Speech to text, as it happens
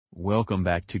Welcome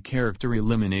back to Character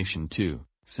Elimination 2.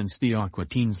 Since the Aqua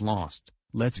Teens lost,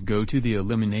 let's go to the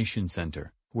Elimination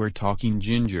Center, where Talking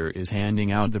Ginger is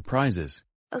handing out the prizes.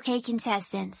 Okay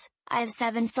contestants, I have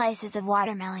 7 slices of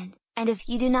watermelon, and if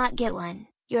you do not get one,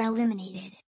 you're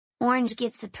eliminated. Orange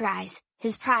gets the prize.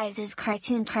 His prize is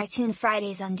Cartoon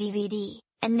Fridays on DVD,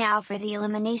 and now for the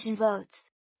elimination votes.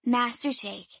 Master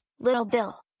Shake, Little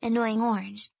Bill, Annoying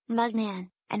Orange, Mugman,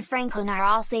 and Franklin are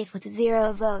all safe with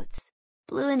 0 votes.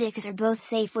 Blue and Ix are both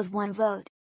safe with 1 vote.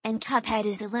 And Cuphead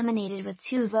is eliminated with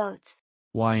 2 votes.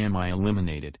 Why am I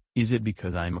eliminated? Is it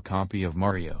because I'm a copy of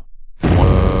Mario? The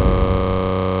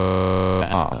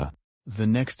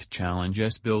next challenge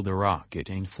is build a rocket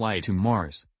and fly to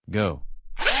Mars. Go.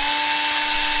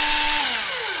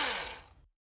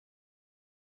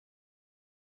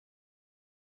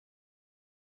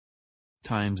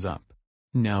 Time's up.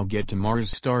 Now get to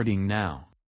Mars starting now.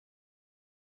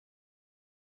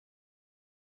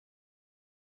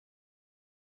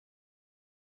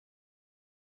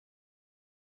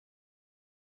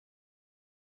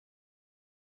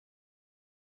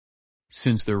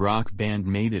 Since the rock band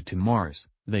made it to Mars,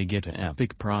 they get an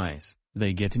epic prize.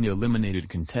 They get an eliminated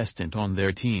contestant on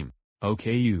their team.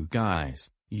 Okay you guys,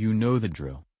 you know the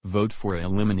drill. Vote for an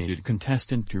eliminated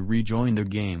contestant to rejoin the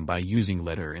game by using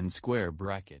letter and square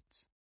brackets.